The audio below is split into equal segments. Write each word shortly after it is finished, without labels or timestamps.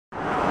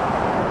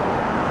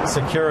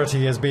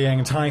Security is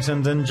being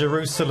tightened in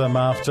Jerusalem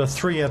after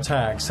 3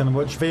 attacks in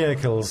which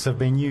vehicles have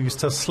been used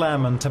to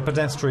slam into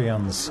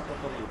pedestrians.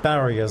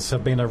 Barriers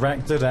have been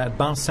erected at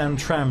bus and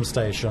tram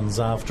stations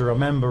after a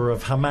member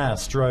of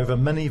Hamas drove a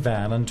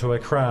minivan into a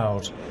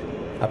crowd.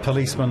 A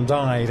policeman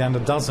died and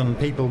a dozen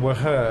people were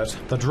hurt.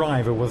 The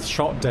driver was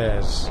shot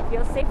dead. I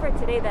feel safer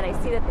today that I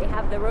see that they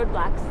have the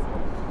roadblocks.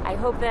 I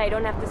hope that I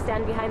don't have to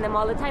stand behind them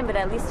all the time, but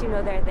at least you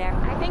know they're there.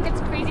 I think it's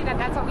crazy that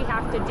that's what we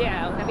have to do,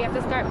 that we have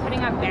to start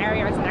putting up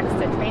barriers next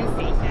to train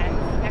stations,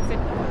 next to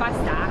bus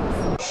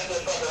stops.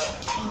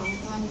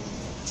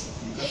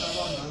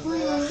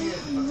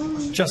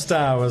 Just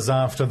hours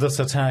after this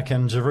attack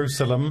in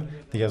Jerusalem,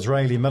 the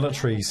Israeli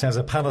military says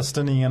a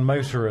Palestinian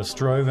motorist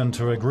drove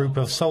into a group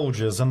of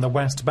soldiers in the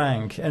West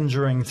Bank,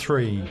 injuring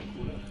 3.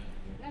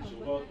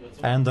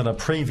 And in a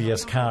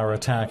previous car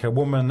attack, a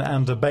woman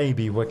and a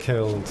baby were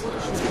killed.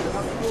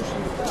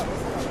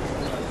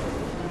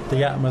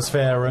 The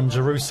atmosphere in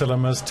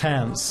Jerusalem is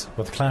tense,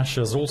 with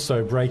clashes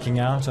also breaking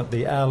out at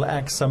the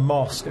Al-Aqsa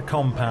Mosque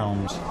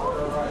compound.